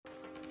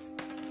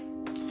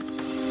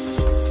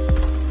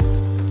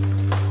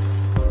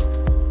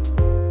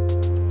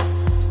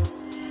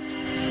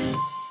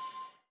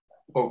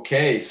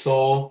Okay,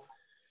 so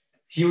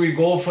here we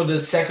go for the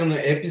second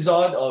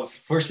episode of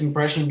First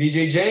Impression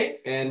BJJ,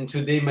 and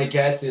today my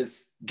guest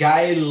is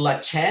Guy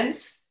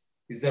Lachance.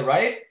 Is that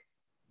right?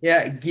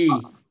 Yeah, Guy. Guy,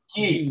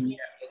 Guy.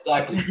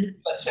 exactly.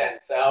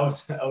 Lachance.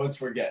 I always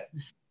forget.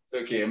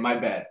 It's okay, my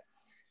bad.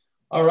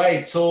 All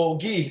right, so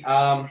Guy,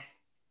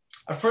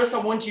 at first I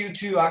want you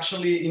to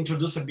actually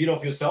introduce a bit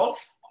of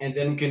yourself, and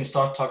then we can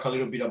start talk a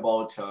little bit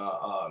about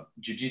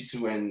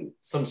jiu-jitsu and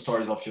some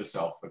stories of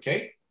yourself.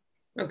 Okay?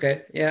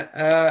 Okay, yeah.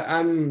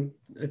 I'm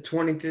a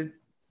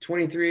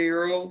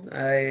 23-year-old.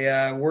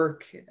 I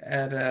work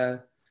at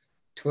a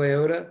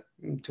Toyota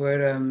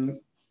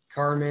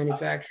car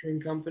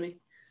manufacturing company.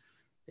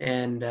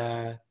 And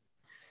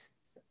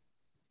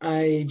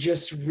I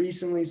just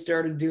recently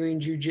started doing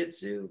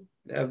jujitsu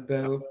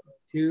about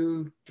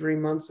 2-3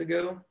 months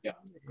ago. Yeah,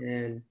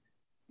 And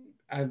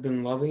I've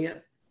been loving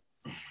it.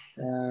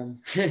 Um,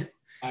 I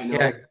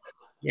yeah,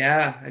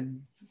 know.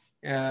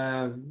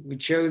 yeah. We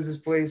chose this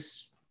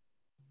place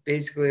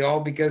basically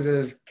all because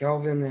of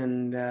Kelvin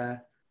and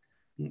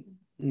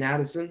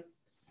Madison.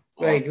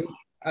 Awesome. Like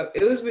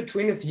it was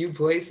between a few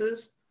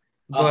places,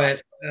 Uh,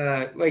 but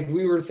like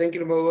we were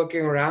thinking about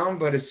looking around,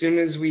 but as soon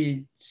as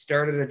we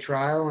started a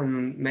trial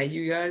and met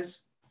you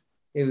guys,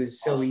 it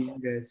was so easy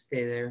to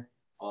stay there.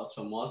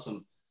 awesome,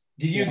 awesome.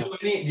 Did you Yeah. do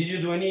any? Did you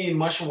do any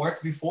martial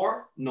arts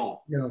before?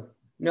 No. No.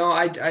 No,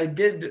 I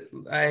did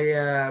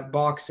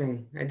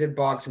boxing. I did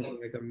boxing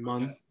for like a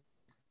month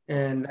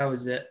and that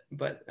was it,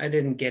 but I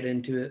didn't get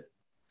into it.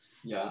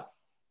 Yeah.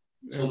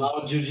 So Um,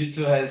 now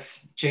jiu-jitsu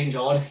has changed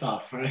a lot of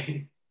stuff,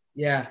 right?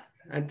 yeah,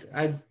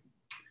 I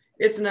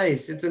it's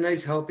nice. It's a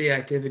nice healthy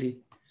activity.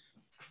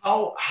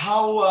 How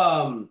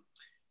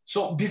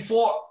so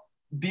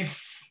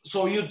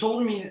so you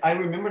told me, I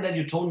remember that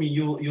you told me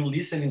you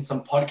listen in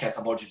some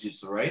podcasts about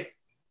jiu-jitsu, right?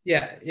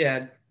 Yeah,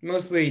 yeah,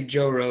 mostly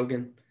Joe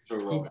Rogan. Joe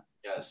He, Rogan.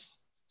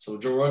 Yes. So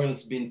Joe Rogan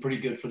has been pretty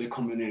good for the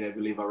community, I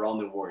believe, around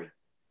the world.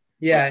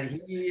 But yeah,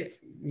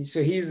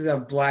 so he's a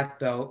black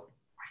belt,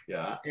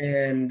 yeah.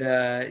 and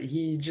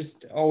he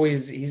just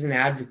always he's an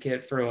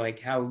advocate for like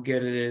how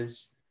good it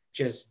is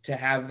just to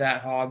have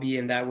that hobby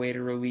and that way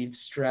to relieve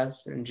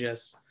stress and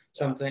just Yeah.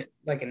 something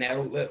like an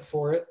outlet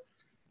for it.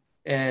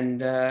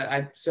 And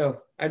I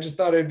just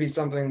thought it'd be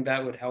something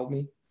that would help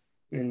me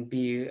and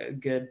be a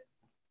good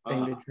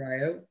thing to Uh-huh. try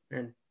out.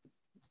 And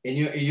And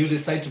you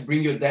decide to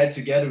bring your dad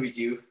together with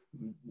you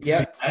doing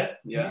yep, that.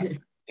 Yeah.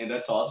 And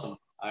that's awesome.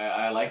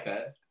 I like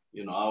that.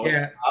 You know,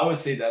 yeah. I would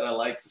say that I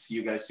like to see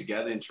you guys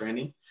together in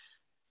training.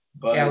 Yeah,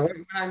 But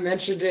when I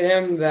mentioned to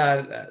him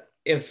that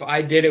if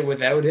I did it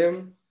without him,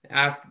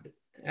 after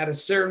at a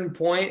certain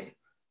point,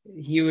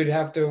 he would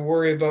have to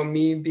worry about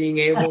me being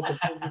able to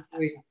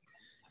physically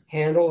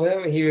handle him.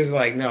 He was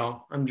like,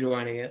 "No, I'm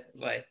joining it."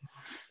 Like,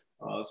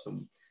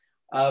 awesome.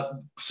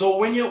 So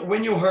when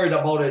you heard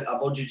about it,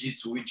 about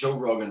jiu-jitsu with Joe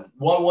Rogan,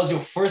 what was your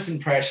first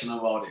impression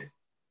about it?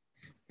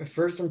 my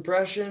first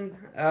impression,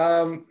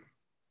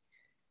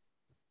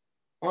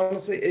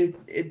 honestly,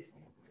 it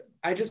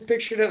I just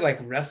pictured it like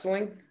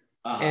wrestling,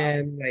 Uh-huh.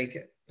 and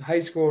like high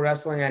school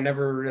wrestling. I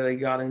never really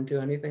got into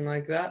anything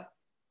like that,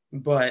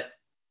 but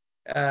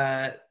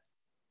uh,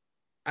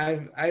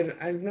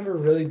 I've never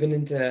really been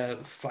into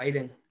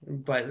fighting,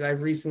 but I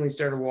recently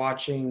started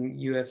watching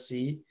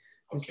UFC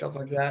and Okay. stuff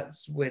like that.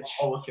 Which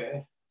Oh,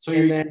 okay. So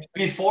and you then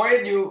before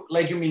it, you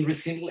mean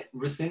recently, like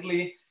recent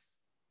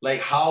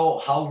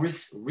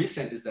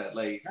is that?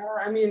 Like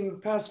I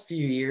mean, past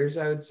few years,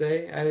 I would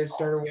say I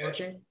started okay.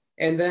 watching.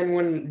 And then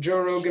when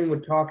Joe Rogan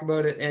would talk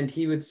about it, and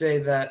he would say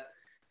that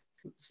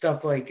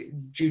stuff like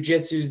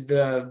jujitsu's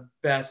the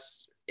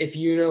best. If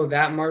you know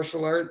that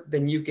martial art,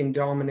 then you can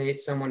dominate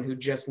someone who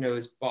just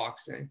knows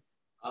boxing.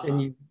 Then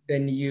Uh-huh.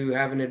 you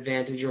have an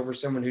advantage over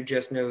someone who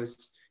just knows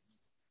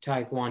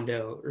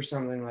taekwondo or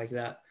something like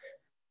that.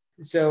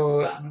 So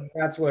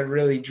that's what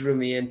really drew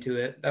me into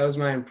it. That was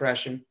my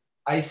impression.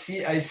 I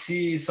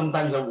see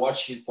sometimes I watch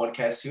his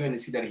podcast too, and I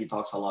see that he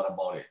talks a lot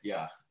about it.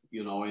 Yeah.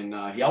 You know, and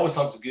he always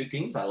talks good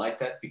things. I like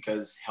that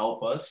because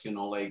help us, you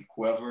know, like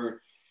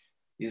whoever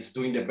is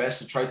doing their best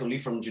to try to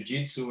live from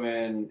jiu-jitsu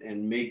and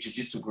make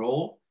jiu-jitsu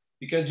grow,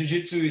 because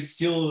jiu-jitsu is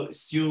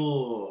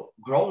still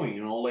growing,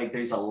 you know, like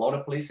there's a lot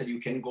of places that you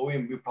can go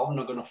and we're probably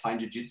not going to find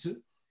jiu-jitsu,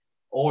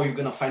 or you're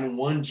going to find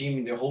one gym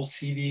in the whole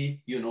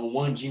city, you know,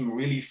 one gym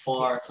really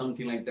far,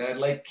 something like that,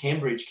 like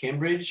Cambridge.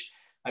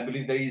 I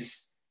believe there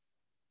is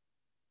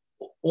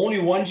only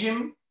one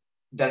gym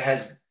that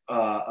has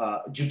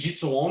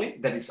jiu-jitsu only,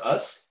 that is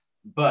us,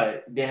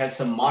 but they have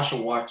some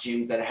martial arts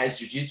gyms that has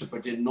jiu-jitsu,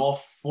 but they're not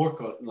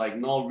focus, like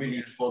not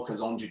really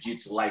focus on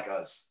jiu-jitsu like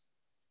us.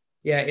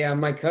 Yeah, yeah.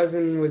 My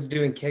cousin was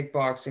doing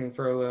kickboxing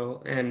for a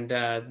little, and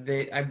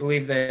I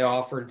believe they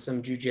offered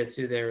some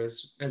jujitsu there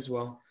as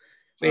well.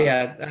 But Uh,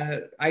 yeah,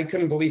 I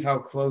couldn't believe how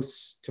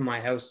close to my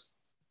house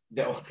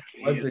okay.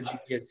 was a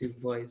jujitsu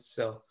place.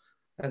 So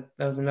that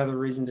was another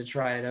reason to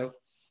try it out.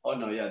 Oh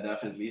no, yeah,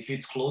 definitely. If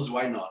it's close,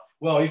 why not?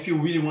 Well, if you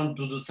really want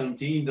to do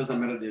something, it doesn't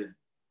matter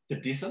the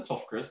distance,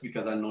 of course,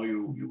 because I know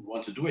you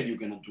want to do it, you're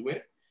gonna do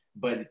it.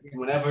 But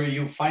whenever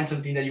you find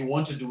something that you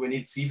want to do and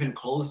it's even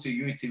close to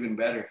you, it's even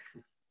better.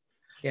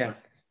 Yeah.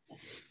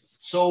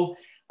 So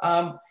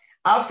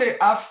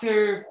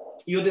after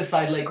you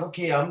decide like,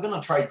 okay, I'm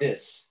gonna try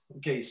this.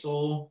 Okay,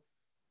 so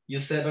you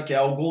said, okay,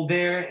 I'll go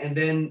there. And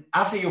then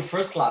after your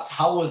first class,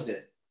 how was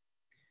it?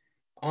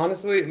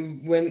 Honestly,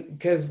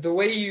 because the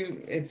way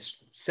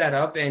it's set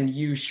up and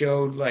you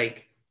showed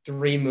like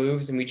three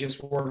moves and we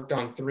just worked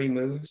on three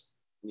moves,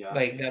 Yeah,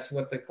 like that's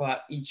what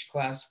each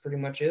class pretty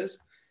much is.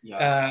 yeah.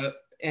 Uh,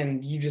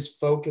 and you just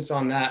focus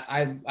on that.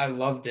 I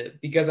loved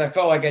it because I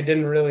felt like I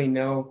didn't really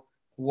know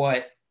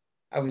what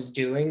I was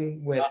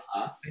doing with.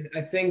 Uh-huh.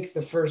 I think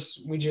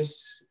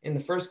in the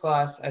first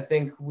class, I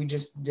think we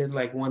just did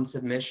like one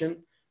submission,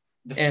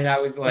 The, and I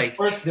was the like,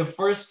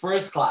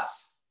 first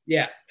class.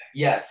 yeah,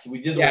 Yes, we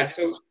did yeah. one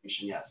So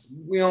submission. Yes.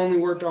 we only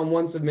worked on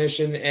one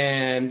submission,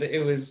 and it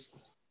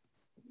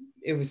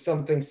was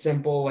something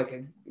simple like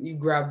you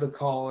grab the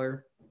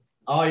collar.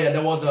 Oh yeah,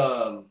 that was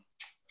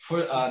for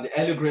the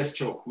Elio Grace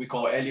choke. We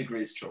call Elio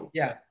Grace choke.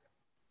 Yeah,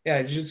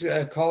 yeah, just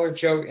a collar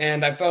choke,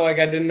 and I felt like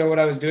I didn't know what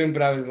I was doing,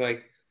 but I was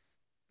like,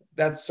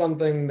 that's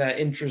something that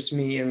interests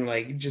me in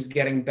like just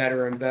getting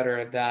better and better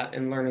at that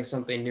and learning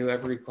something new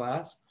every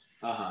class.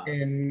 Uh-huh.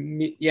 And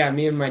me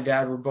and my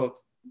dad were both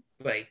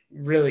like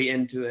really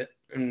into it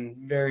and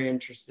very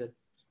interested.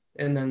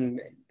 And then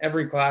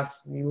every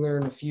class you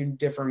learn a few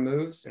different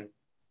moves and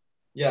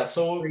Yeah,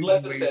 so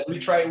like I said, we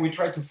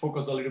try to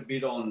focus a little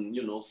bit on,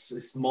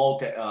 small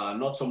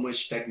not so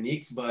much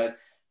techniques, but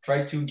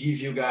try to give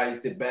you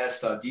guys the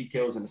best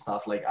details and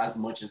stuff like as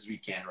much as we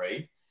can,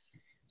 right?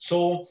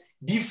 So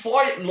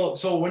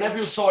so whenever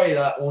you saw it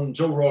on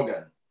Joe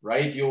Rogan,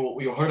 right?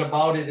 You heard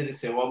about it and you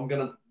say, well, I'm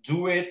gonna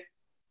do it.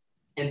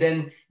 And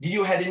then did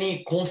you had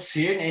any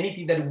concern,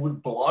 anything that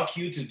would block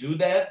you to do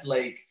that?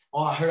 Like,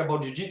 oh, I heard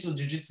about jiu-jitsu.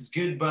 Jiu-jitsu is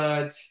good,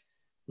 but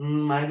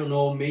I don't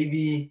know,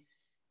 maybe.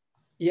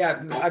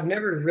 yeah, I've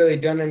never really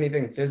done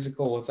anything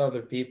physical with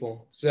other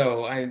people.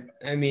 So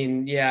I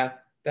mean, yeah,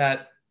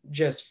 that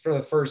just for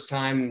the first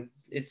time,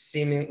 it's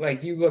seeming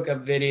like you look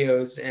up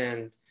videos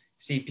and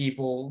see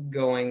people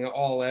going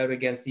all out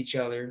against each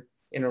other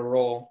in a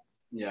roll,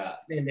 Yeah,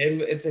 and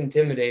it's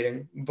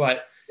intimidating.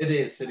 But it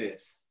is. It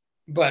is.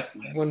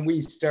 when we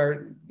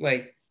start,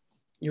 like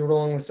you're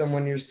rolling with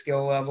someone your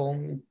skill level,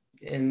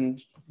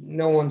 and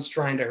no one's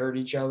trying to hurt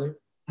each other,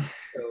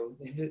 so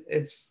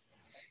it's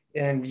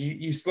and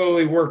you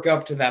slowly work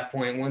up to that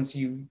point once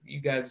you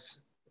guys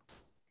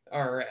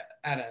are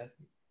at a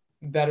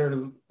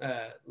better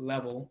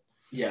level or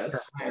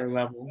Yes. higher Yes.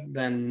 level,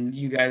 then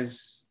you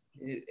guys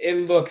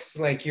it looks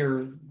like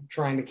you're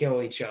trying to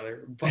kill each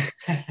other, but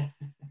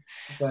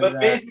But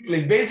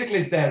basically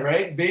it's that,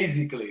 right?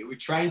 Basically, we're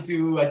trying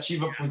to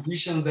achieve a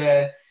position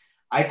that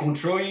I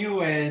control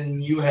you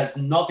and you has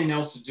nothing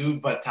else to do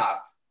but tap,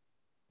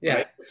 yeah,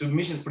 right?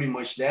 Submission is pretty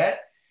much that.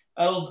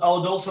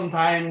 Although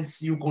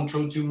sometimes you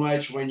control too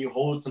much when you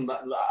hold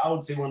somebody, I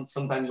would say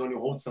sometimes when you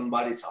hold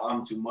somebody's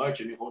arm too much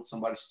and you hold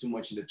somebody's too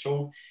much in the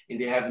choke and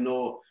they have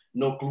no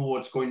clue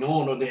what's going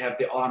on or they have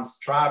their arms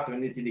trapped or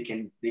anything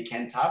they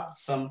can tap.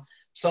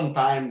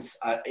 Sometimes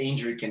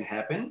injury can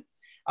happen.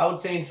 I would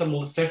say in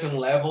some certain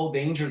level, the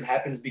injury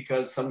happens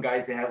because some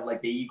guys they have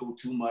like the ego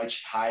too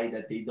much high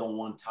that they don't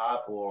want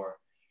top or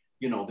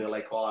they're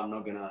like, oh, I'm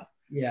not gonna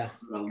yeah,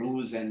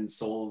 lose, and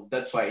so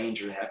that's why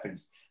injury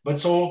happens. But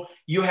so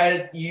you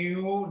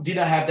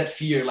didn't have that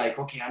fear like,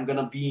 okay, I'm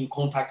gonna be in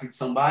contact with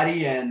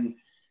somebody and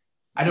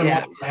I don't know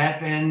yeah, what's gonna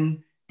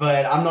happen,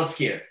 but I'm not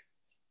scared.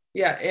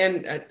 yeah.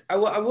 And I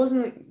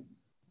wasn't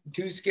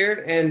too scared,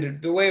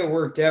 and the way it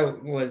worked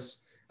out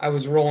was I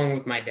was rolling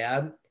with my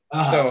dad,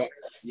 Uh-huh. so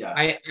Yeah,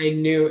 I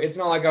knew it's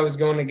not like I was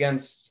going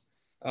against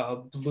a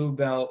blue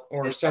belt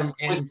or it's some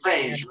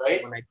strange,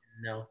 right? when I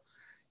didn't know.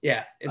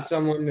 Yeah, it's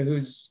someone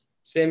who's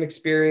same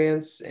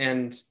experience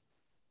and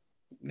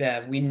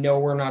that we know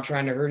we're not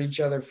trying to hurt each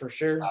other for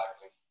sure. And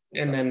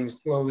Exactly. then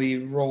slowly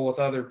roll with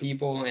other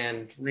people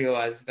and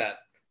realize that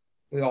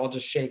we all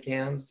just shake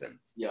hands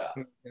Yeah,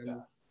 yeah.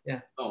 and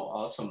yeah. Oh,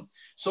 awesome.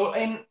 So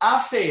and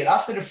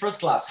after the first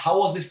class, how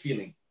was the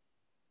feeling?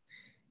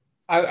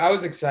 I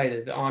was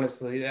excited,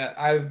 honestly.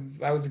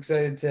 I was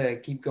excited to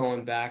keep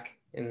going back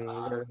and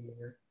learning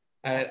more.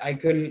 I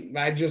couldn't,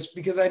 I just,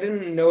 because I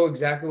didn't know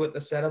exactly what the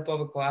setup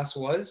of a class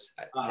was.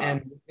 Uh-huh.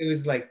 And it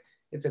was like,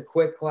 it's a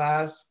quick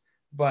class,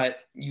 but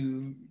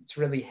it's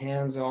really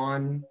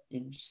hands-on,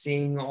 you're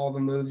seeing all the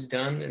moves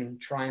done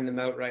and trying them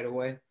out right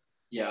away.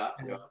 Yeah,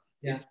 yeah. And,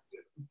 yeah. It's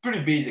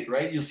pretty basic,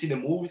 right? You see the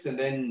moves and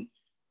then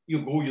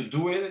you go, you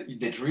do it,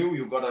 the drill,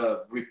 you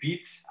gotta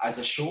repeat as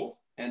a show.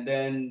 And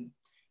then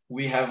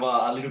we have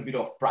a little bit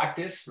of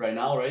practice right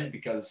now, right?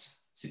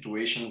 Because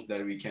situations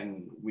that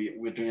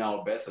we're doing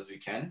our best as we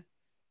can.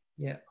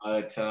 Yeah.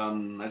 But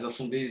as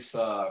soon as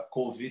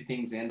COVID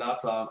things end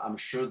up, I'm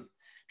sure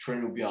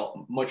training will be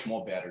much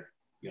more better,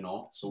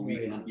 So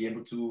we're gonna be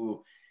able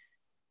to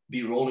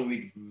be rolling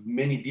with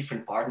many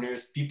different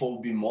partners. People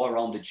will be more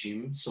around the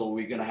gym, so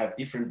we're gonna have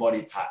different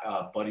body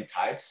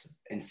types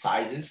and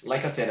sizes.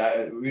 Like I said,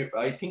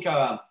 I think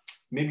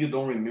maybe you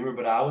don't remember,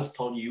 but I always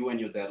told you and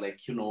your dad, like,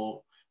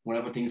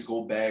 whenever things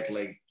go back,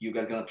 like you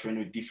guys gonna train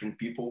with different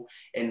people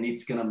and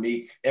it's gonna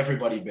make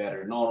everybody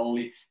better. Not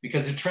only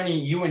because you're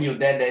training you and your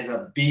dad, there's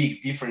a big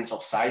difference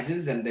of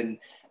sizes. And then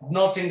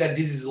not saying that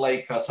this is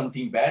like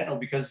something bad, no,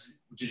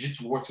 because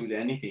jiu-jitsu works with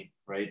anything,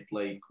 right?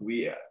 Like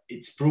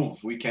it's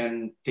proof we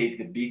can take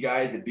the big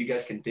guys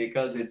can take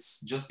us.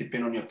 It's just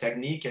depend on your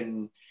technique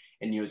and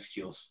your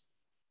skills.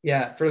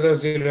 Yeah, for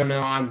those who don't know,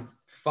 I'm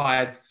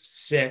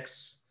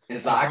 5'6",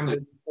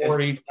 Exactly.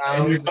 140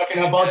 And you're pounds.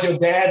 talking about your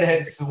dad,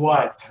 it's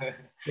what?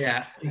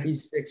 Yeah,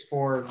 he's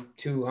 6'4",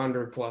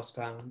 200 plus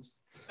pounds.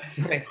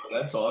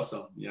 That's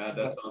awesome. Yeah,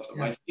 that's awesome.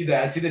 Yeah. I see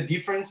that. I see the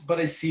difference, but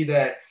I see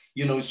that,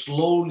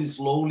 slowly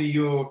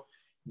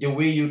the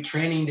way you're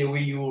training, the way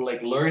you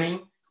like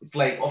learning, it's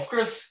like, of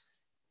course,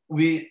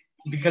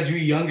 because you're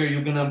younger,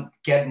 you're gonna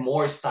get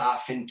more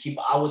stuff and keep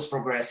hours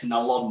progressing a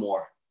lot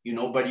more,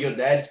 but your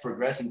dad is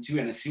progressing too.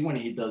 And I see when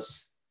he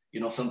does,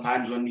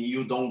 sometimes when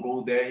you don't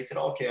go there, he said,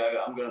 okay,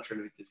 I'm gonna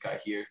train with this guy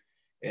here.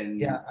 And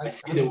yeah, I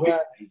see the way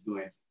he's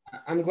doing.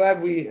 I'm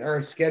glad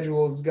our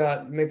schedules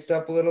got mixed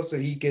up a little so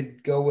he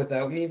could go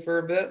without me for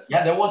a bit.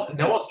 Yeah, that was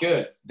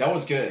good. That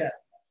was good. Yeah.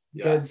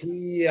 Because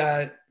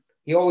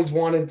he always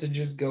wanted to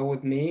just go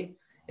with me.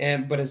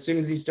 But as soon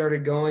as he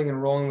started going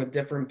and rolling with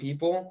different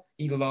people,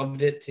 he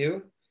loved it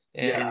too.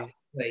 And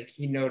like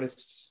he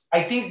noticed.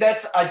 I think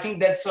that's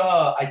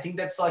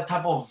a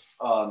type of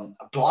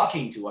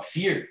blocking to a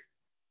fear,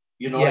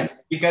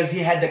 yes. Because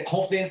he had the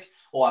confidence.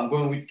 Oh, I'm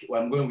going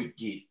with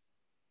Guy,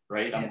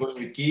 right? I'm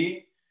going with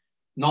Guy.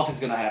 Nothing's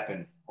gonna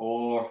happen,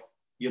 or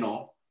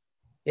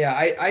Yeah,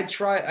 I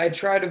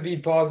try to be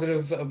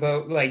positive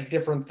about like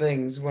different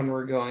things when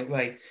we're going.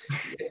 Like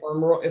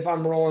if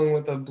I'm rolling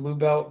with a blue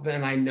belt,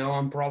 then I know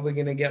I'm probably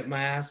gonna get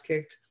my ass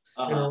kicked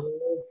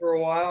for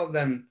a while.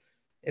 Then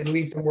at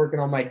least I'm working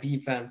on my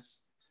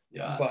defense.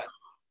 Yeah. But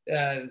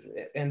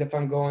and if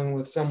I'm going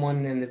with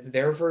someone and it's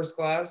their first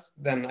class,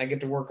 then I get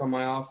to work on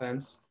my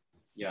offense.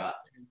 Yeah.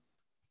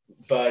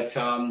 But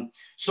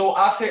so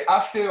after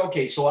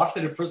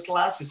the first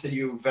class, you said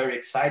you're very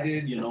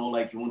excited,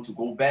 like you want to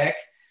go back.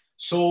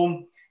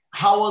 So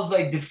how was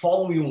like the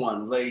following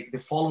ones, like the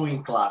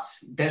following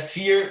class? That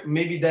fear,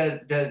 maybe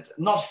that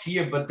not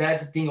fear, but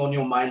that thing on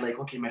your mind, like,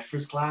 okay, my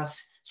first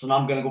class, so now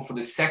I'm gonna go for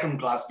the second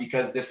class,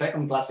 because the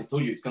second class, I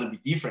told you, it's gonna be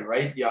different,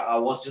 right? Yeah, I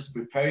was just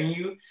preparing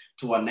you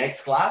to our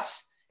next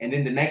class, and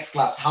then the next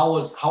class, how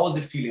was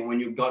the feeling when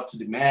you got to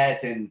the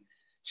mat and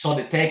saw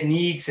the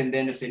techniques, and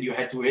then you said you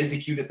had to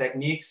execute the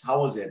techniques?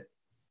 How was it?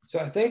 So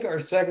I think our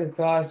second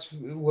class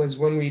was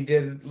when we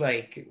did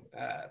like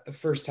the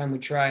first time we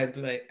tried,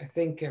 like I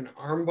think an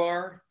arm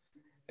bar,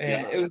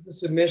 and it was the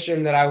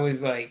submission that I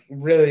was like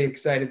really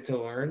excited to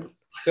learn.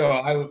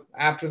 So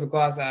after the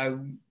class, I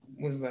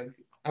was like,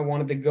 I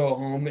wanted to go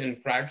home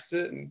and practice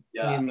it, and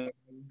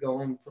go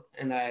home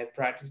and I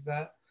practiced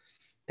that,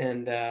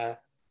 and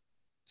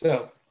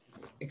so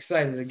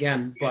excited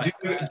again. But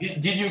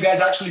did you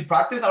guys actually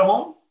practice at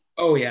home?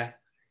 Oh yeah.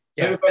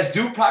 So you guys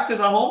do practice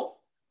at home?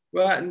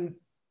 Well,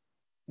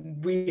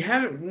 we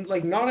haven't,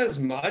 like, not as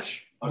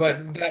much,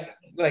 but that,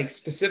 like,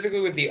 specifically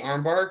with the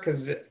armbar,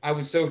 because I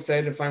was so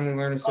excited to finally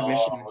learn a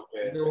submission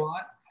a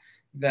lot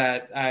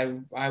that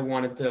I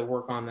wanted to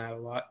work on that a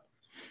lot.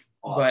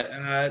 Awesome.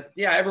 But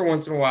every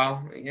once in a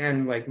while,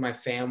 and like my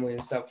family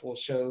and stuff will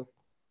show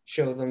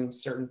them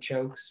certain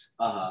chokes.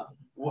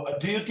 Well,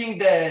 do you think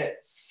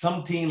that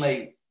something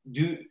like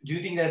do you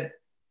think that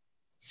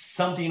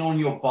something on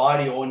your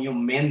body or on your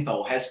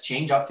mental has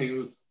changed after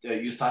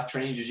you start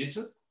training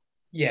jiu-jitsu?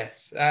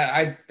 Yes,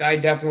 I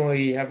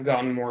definitely have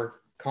gotten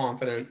more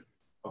confident.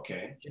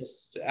 Okay.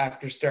 Just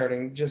after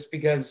starting, just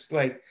because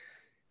like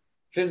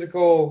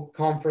physical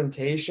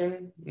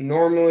confrontation,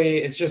 normally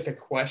it's just a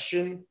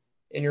question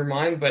in your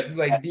mind, but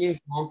like being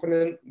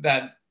confident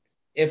that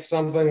if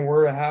something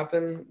were to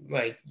happen,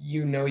 like,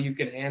 you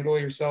could handle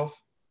yourself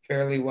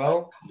fairly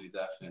well.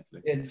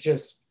 Definitely. It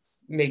just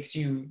makes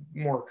you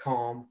more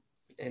calm,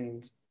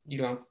 and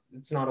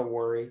it's not a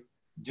worry.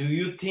 Do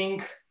you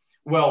think,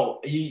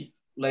 well,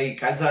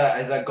 like as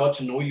I got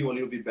to know you a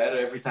little bit better,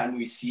 every time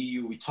we see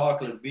you, we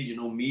talk a little bit,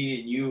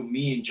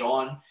 me and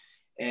John.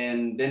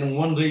 And then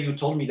one day you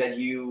told me that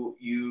you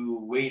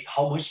weighed,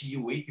 how much did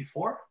you weigh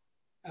before?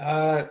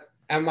 At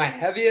my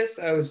heaviest,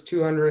 I was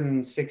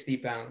 260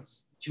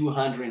 pounds.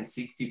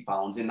 260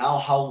 pounds. And now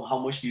how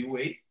much do you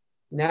weigh?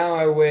 Now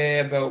I weigh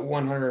about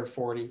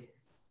 140.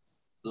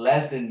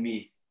 Less than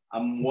me.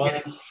 I'm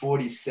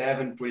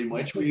 147 pretty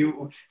much.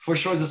 For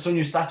sure, as soon as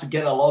you start to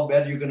get a lot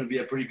better, you're going to be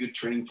a pretty good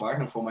training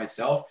partner for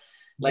myself.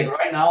 Like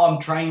right now, I'm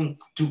trying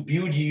to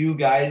build you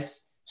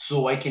guys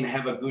so I can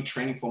have a good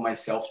training for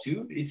myself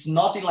too. It's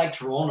nothing like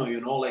Toronto,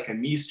 like I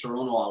miss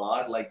Toronto a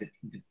lot. Like the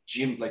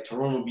gyms like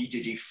Toronto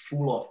BJJ,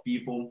 full of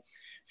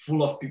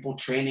people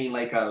training,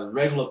 like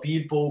regular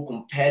people,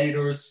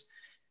 competitors,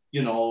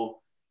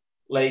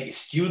 like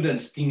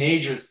students,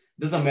 teenagers,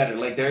 doesn't matter.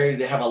 Like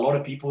they have a lot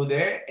of people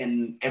there,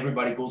 and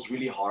everybody goes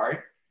really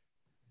hard,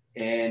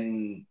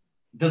 and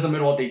doesn't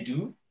matter what they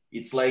do.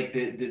 it's like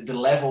the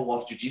level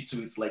of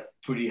jiu-jitsu is like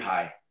pretty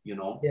high, you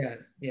know. Yeah,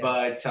 yeah,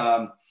 But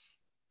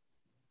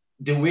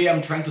the way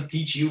I'm trying to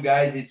teach you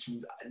guys, it's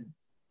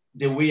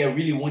the way I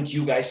really want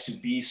you guys to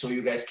be, so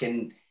you guys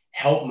can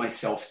help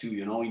myself too,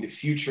 you know. In the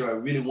future, I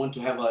really want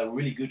to have a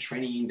really good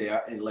training in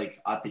there,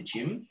 like at the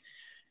gym.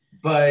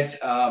 But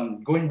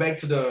going back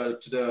to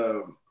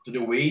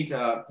the weight,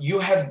 you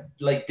have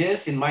like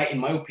this, in my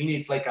opinion,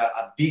 it's like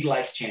a big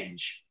life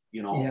change,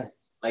 you know. yeah,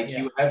 Like yeah,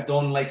 you have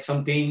done like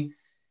something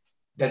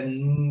that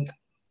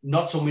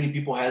not so many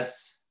people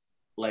has,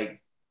 like,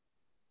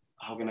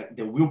 how can I,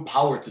 the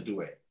willpower to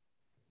do it.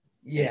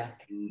 yeah.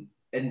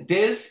 And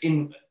this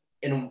in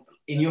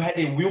you had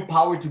the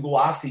willpower to go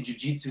after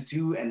jiu-jitsu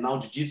too, and now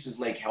jiu-jitsu is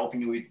like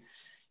helping you with,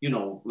 you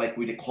know, like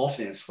with the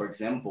confidence, for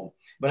example.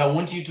 But I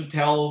want you to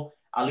tell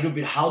a little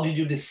bit, how did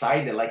you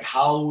decide that, like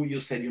how you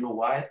said, you know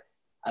what,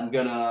 I'm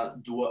gonna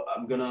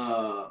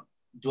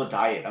do a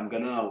diet, I'm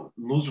gonna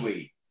lose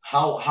weight.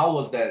 How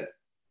was that?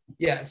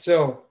 Yeah.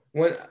 So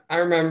when I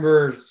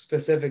remember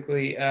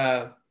specifically,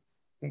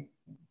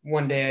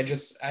 one day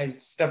I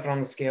stepped on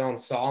the scale and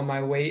saw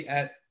my weight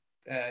at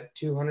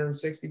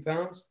 260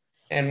 pounds.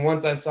 And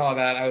once I saw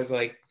that, I was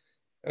like,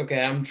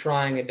 okay, I'm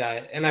trying a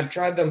diet. And I've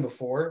tried them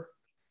before,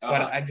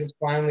 but Uh-huh. I just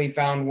finally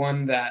found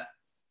one that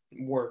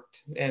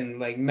worked. And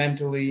like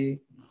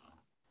mentally,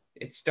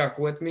 it stuck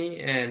with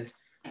me. And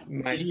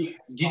my Did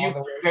saw you the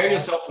weight prepare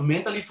loss. yourself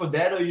mentally for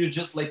that, or you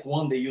just like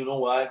one day, you know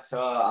what,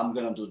 I'm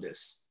gonna do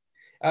this?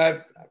 Uh,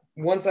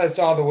 Once I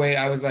saw the weight,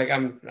 I was like,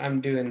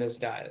 I'm doing this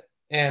diet.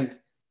 And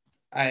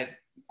I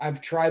I've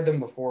tried them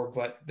before,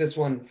 but this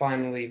one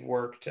finally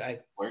worked.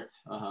 Worked.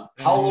 Uh-huh.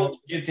 I How long know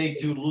did you take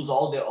to lose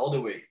all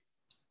the weight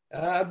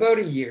about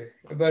a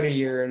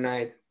year, and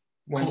I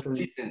went from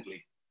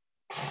consistently?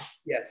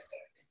 yes,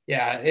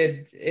 yeah,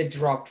 it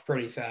dropped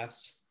pretty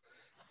fast.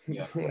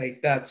 Yeah.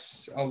 Like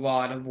that's a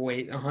lot of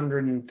weight,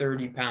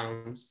 130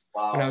 pounds.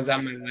 When I Wow. was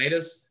at my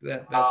lightest,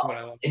 that's what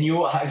I was. And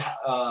you,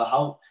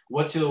 how?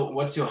 What's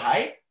your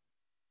height?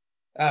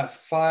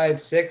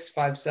 5'6",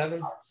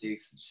 5'7".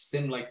 It's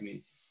same like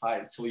me.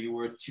 Five. So you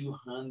were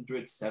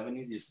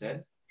 270s, you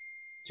said?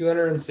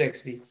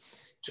 260,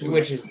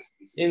 which is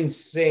 260.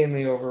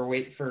 insanely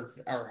overweight for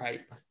our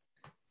height.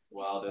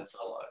 Wow, that's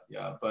a lot.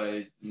 Yeah,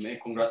 but man,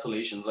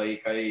 congratulations.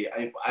 Like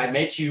I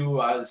met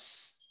you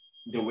as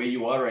the way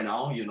you are right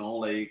now, you know,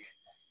 like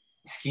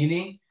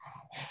skinny,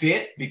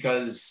 fit,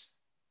 because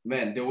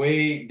man,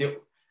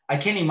 I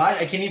can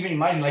imagine, I can even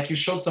imagine, like you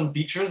showed some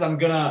pictures. I'm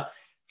gonna,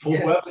 for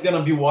Yeah, whoever's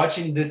gonna be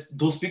watching this,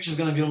 those pictures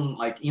gonna be on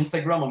like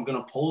Instagram. I'm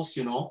gonna post,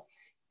 you know,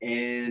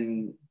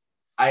 and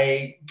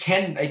I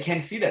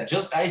can't see that.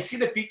 Just I see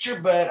the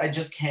picture, but I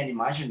just can't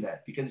imagine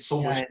that because it's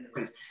so much yeah,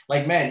 difference.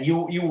 Like man,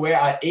 you wear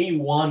an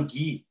A1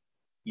 gi,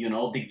 you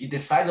know, the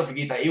size of a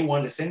gi is a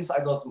A1, the same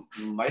size as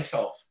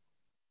myself.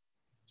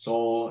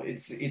 So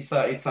it's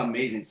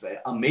amazing. It's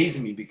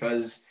amazing me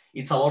because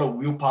it's a lot of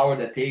willpower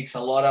that takes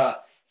a lot of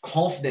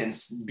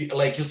confidence.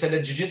 Like you said,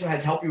 that jiu-jitsu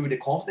has helped you with the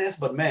confidence,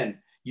 but man,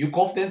 you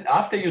confident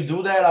after you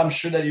do that, I'm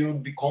sure that you'll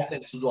be yeah.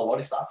 confident to do a lot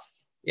of stuff.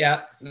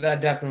 Yeah,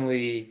 that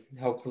definitely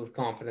helps with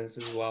confidence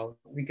as well.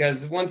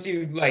 Because once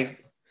you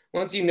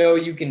know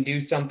you can do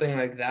something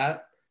like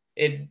that,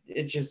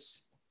 it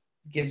just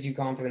gives you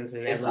confidence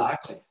in everything.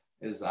 Exactly,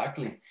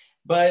 exactly.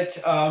 But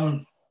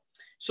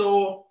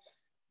so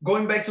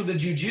going back to the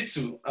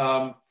jiu-jitsu,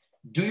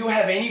 do you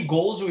have any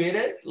goals with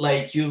it?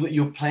 Like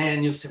you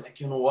plan, you say like,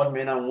 you know what,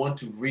 man, I want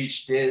to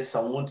reach this,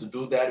 I want to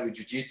do that with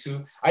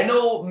jiu-jitsu. I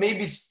know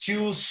maybe it's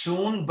too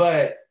soon,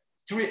 but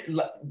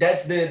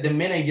that's the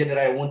main idea that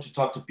I want to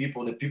talk to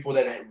people, the people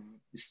that have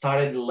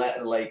started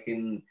like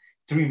in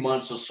 3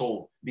 months or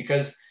so.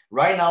 Because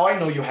right now I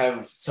know you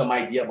have some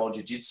idea about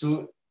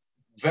jiu-jitsu,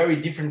 very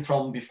different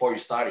from before you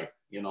started,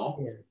 you know?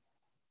 Yeah.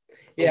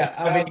 And do you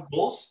have Yeah, any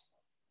goals?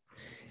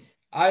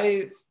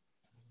 I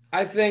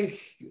I think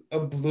a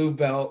blue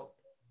belt,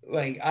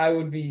 like I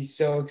would be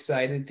so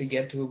excited to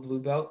get to a blue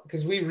belt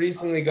because we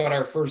recently got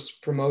our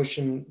first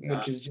promotion, Yeah,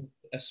 which is just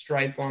a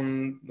stripe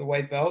on the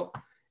white belt,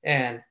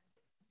 and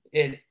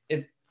it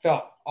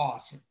felt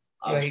awesome.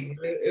 Like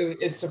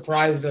absolutely. it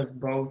surprised us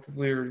both.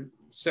 We were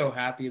so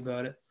happy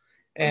about it,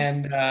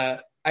 and I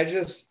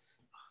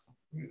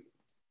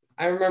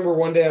remember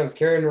one day I was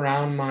carrying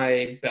around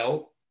my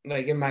belt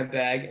like in my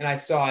bag, and I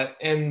saw it,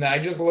 and I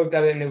just looked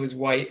at it, and it was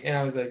white, and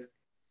I was like,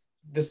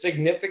 the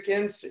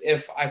significance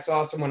if I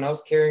saw someone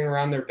else carrying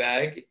around their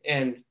bag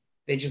and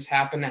they just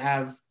happened to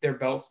have their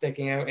belt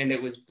sticking out and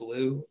it was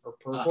blue or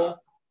Uh-huh.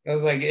 purple. I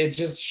was like, it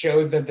just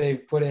shows that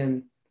they've put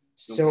in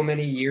so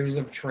many years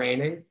of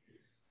training.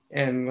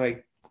 And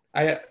like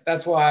I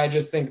that's why I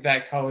just think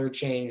that color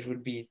change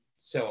would be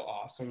so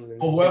awesome and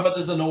For see. whoever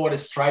doesn't know what a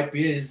stripe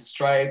is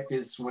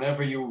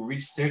whenever you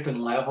reach certain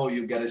level,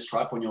 you get a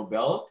stripe on your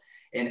belt.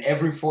 And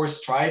every fourth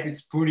stripe,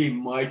 it's pretty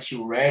much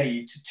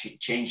ready to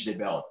change the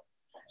belt.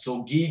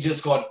 So Guy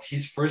just got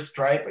his first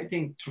stripe, I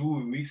think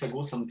 2 weeks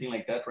ago, something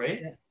like that, right?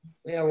 Yeah,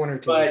 yeah, 1 or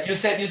 2 weeks. But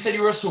you said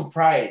you were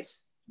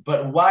surprised.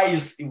 But why you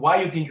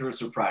think you were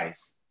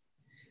surprised?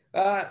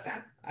 Uh,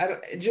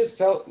 it just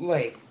felt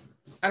like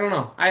I don't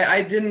know.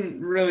 I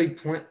didn't really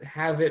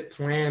have it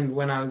planned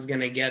when I was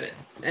gonna get it,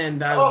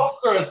 and Oh, of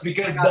course,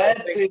 because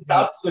that's it's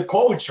up to the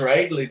coach,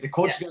 right? Like the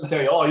coach is gonna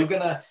tell you,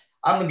 oh,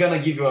 I'm gonna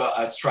give you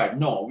a stripe.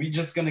 No, we're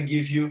just gonna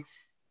give you.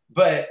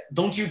 But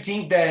don't you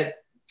think that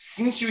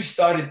since you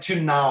started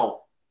to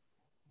now,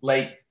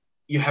 like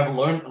you have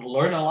learned a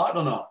lot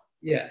or no?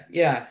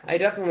 Yeah. I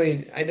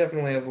definitely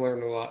have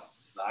learned a lot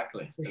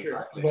Exactly, for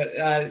sure. exactly.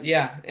 But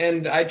yeah,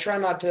 and I try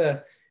not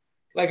to,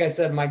 like I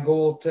said, my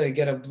goal to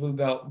get a blue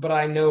belt, but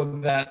I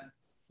know that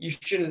you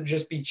shouldn't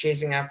just be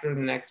chasing after the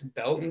next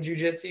belt in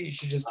jiu-jitsu. You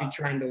should just be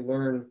trying to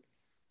learn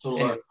To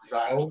learn and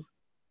exactly. grow.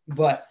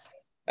 But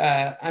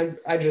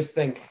I just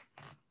think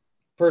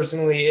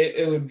personally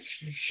it would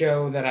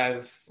show that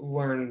I've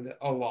learned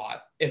a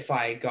lot if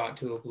I got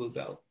to a blue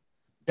belt.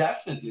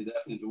 Definitely,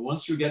 definitely.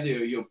 Once you get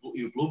your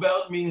blue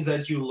belt, means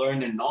that you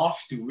learn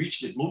enough to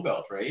reach the blue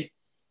belt, right?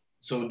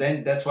 So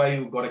then that's why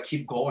you gotta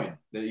keep going.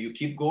 That you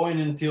keep going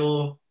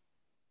until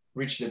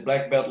reach the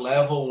black belt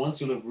level.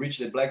 Once you have reached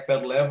the black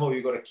belt level,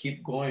 you gotta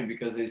keep going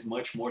because there's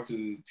much more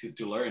to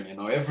learn. You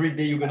know, every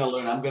day you're gonna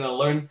learn. I'm gonna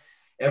learn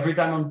every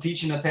time I'm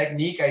teaching a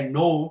technique. I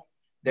know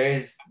there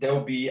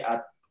will be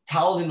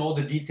 1,000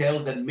 other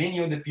details that many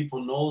other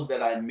people knows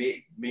that I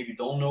maybe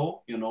don't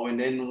know. You know, and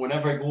then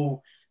whenever I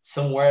go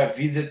somewhere, I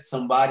visit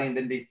somebody, and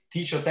then they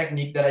teach a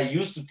technique that I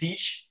used to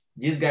teach.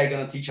 This guy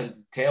gonna teach a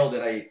detail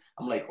that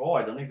I'm like, oh,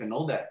 I don't even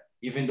know that.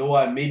 Even though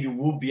I maybe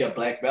would be a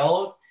black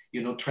belt,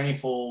 you know, training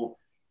for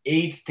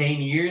 8,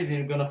 10 years, and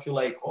you're gonna feel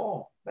like,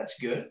 oh, that's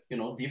good, you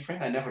know,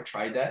 different. I never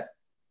tried that.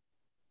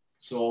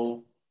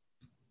 So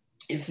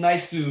it's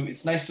nice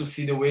to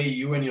see the way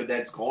you and your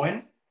dad's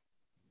going.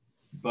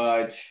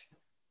 But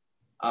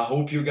I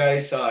hope you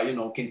guys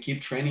can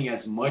keep training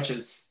as much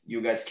as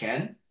you guys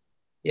can.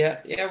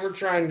 Yeah, we're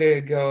trying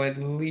to go at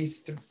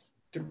least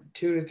 2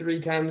 to 3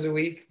 times a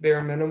week,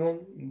 bare minimum.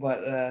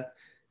 But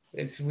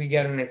if we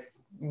get in a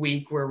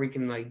week where we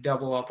can like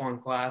double up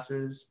on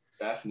classes,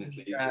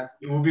 Definitely, uh,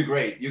 it will be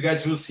great. You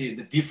guys will see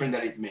the difference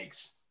that it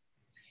makes.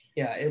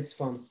 yeah, it's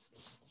fun.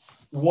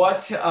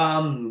 What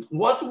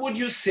would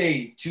you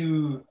say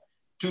to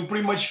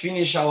pretty much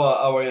finish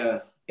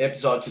our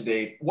episode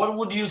today? What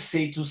would you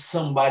say to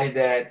somebody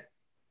that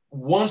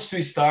wants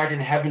to start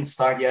and haven't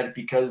started yet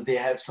because they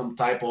have some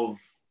type of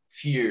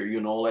fear,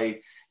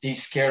 like they're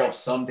scared of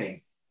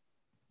something?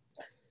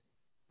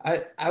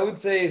 I would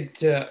say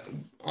to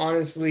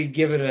honestly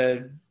give it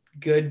a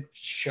good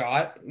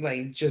shot.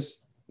 Like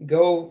just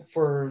go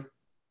for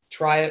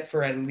try it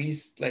for at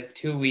least like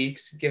 2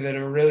 weeks. Give it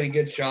a really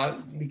good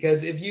shot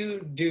because if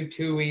you do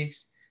 2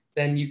 weeks,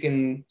 then you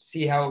can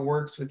see how it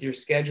works with your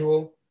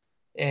schedule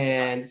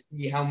and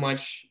see how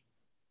much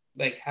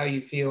like how you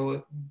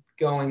feel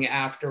going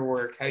after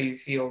work, how you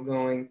feel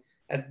going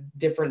at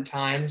different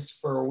times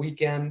for a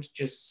weekend,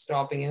 just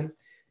stopping in.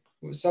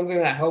 Something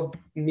that helped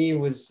me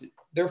was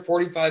they're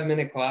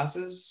 45-minute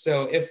classes.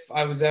 So if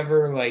I was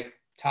ever like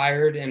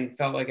tired and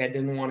felt like I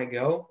didn't want to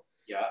go,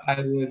 Yeah, I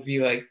would be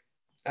like,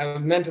 I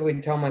would mentally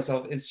tell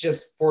myself it's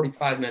just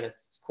 45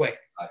 minutes. It's quick.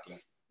 exactly.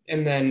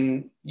 And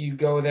then you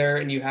go there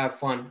and you have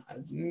fun.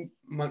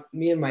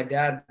 Me and my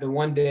dad, the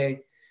one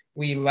day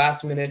we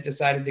last minute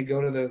decided to go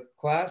to the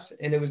class,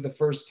 and it was the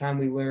first time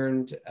we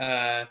worked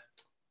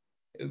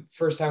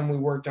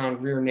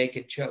on rear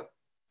naked choke.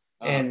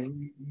 Uh,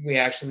 And we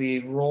actually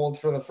rolled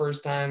for the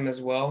first time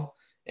as well.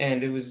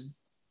 And it was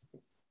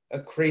a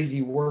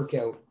crazy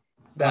workout uh,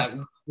 that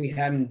we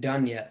hadn't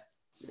done yet.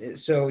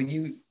 So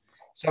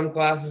some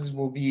classes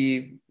will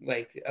be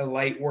like a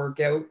light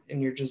workout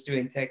and you're just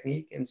doing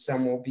technique, and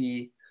some will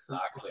be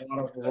exactly. a lot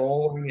of That's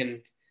rolling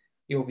and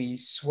you'll be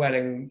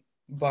sweating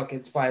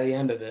buckets by the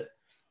end of it.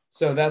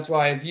 So that's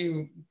why if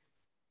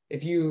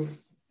you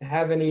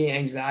have any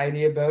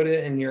anxiety about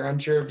it and you're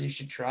unsure if you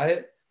should try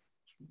it,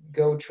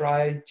 go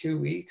try 2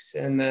 weeks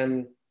and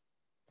then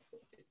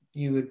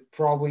you would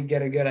probably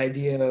get a good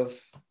idea of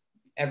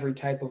every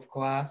type of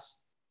class.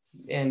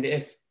 And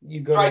if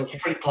you go try to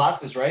different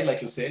classes, right?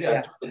 Like you said, yeah,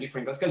 yeah, try the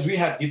different classes because we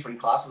have different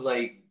classes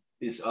like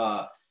this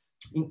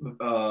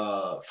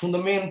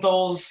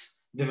fundamentals,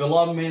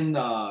 development,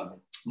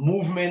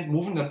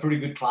 movement, a pretty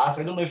good class.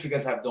 I don't know if you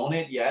guys have done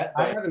it yet,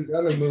 I but haven't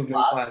done a a good movement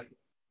class. class,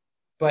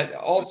 but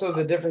also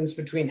the difference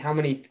between how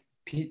many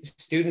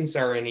students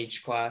are in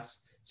each class.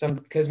 Some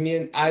because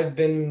I've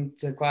been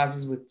to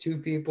classes with 2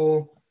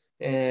 people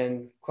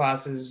and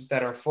classes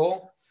that are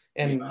full,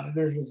 Yeah. and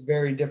there's just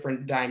very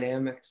different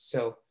dynamics.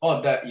 So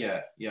Oh, that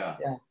yeah, yeah.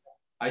 yeah,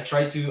 I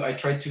try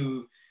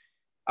to.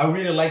 I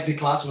really like the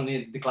class when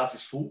the class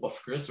is full, of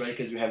course, right?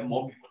 Because we have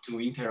more people to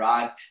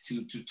interact,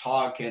 to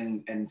talk,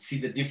 and see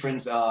the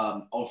difference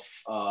of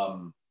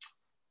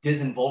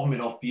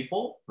disinvolvement of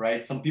people,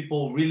 right? Some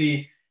people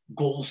really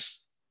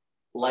goes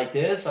like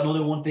this.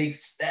 Another one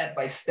takes step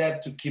by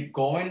step to keep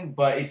going,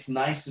 but it's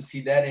nice to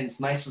see that, and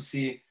it's nice to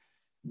see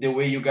the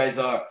way you guys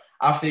are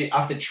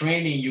after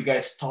training. You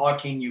guys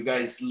talking, you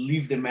guys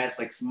leave the mats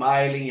like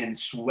smiling and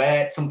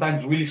sweat.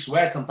 Sometimes really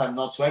sweat, sometimes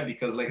not sweat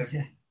because, like I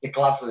said, the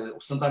class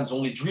sometimes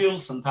only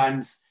drills,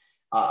 sometimes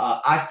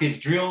active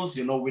drills,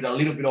 you know, with a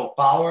little bit of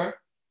power.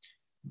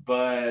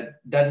 But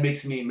that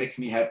makes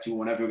me happy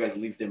whenever you guys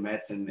leave the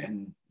mats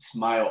and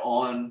smile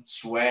on,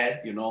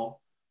 sweat, you know.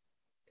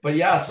 But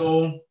yeah,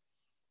 so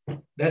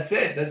that's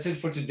it. That's it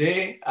for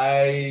today.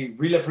 I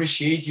really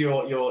appreciate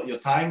your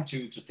time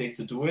to take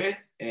to do it.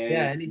 Yeah,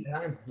 And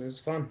anytime. It was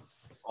fun.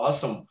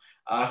 awesome.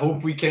 I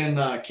hope we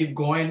can keep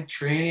going,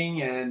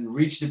 training, and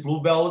reach the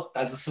blue belt.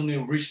 As soon as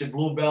you reach the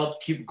blue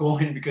belt, keep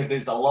going because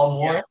there's a lot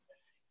Yeah, more.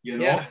 You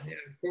know, yeah,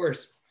 of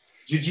course.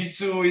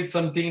 jiu-jitsu is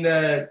something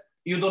that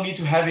you don't need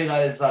to have it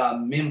as a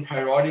main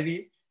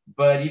priority,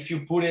 but if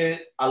you put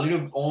it a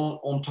little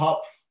on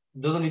top,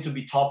 doesn't need to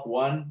be top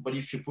one, but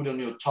if you put it on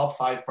your top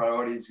five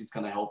priorities, it's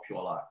gonna help you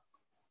a lot.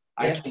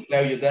 I Yeah, can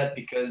tell you that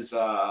because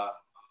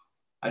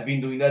I've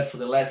been doing that for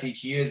the last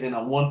 8 years, and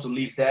I want to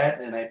leave that,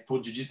 and I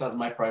put jiu-jitsu as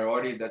my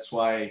priority. That's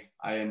why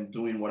I am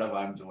doing whatever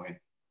I'm doing.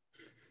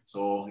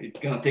 So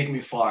it's gonna take me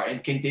far,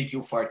 and can take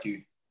you far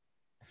too.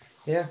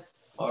 yeah.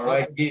 All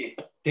right.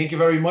 Awesome. Thank you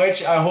very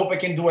much. I hope I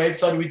can do an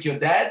episode with your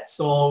dad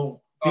so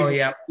Oh people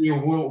yeah, see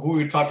who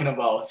you're talking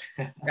about.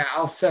 yeah.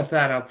 I'll set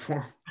that up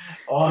for him.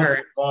 All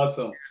Awesome. right.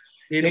 Awesome.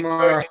 See you Thank you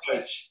very tomorrow.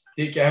 much.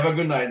 Take care. Have a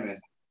good night, man. Yeah,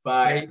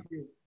 Bye. you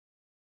too.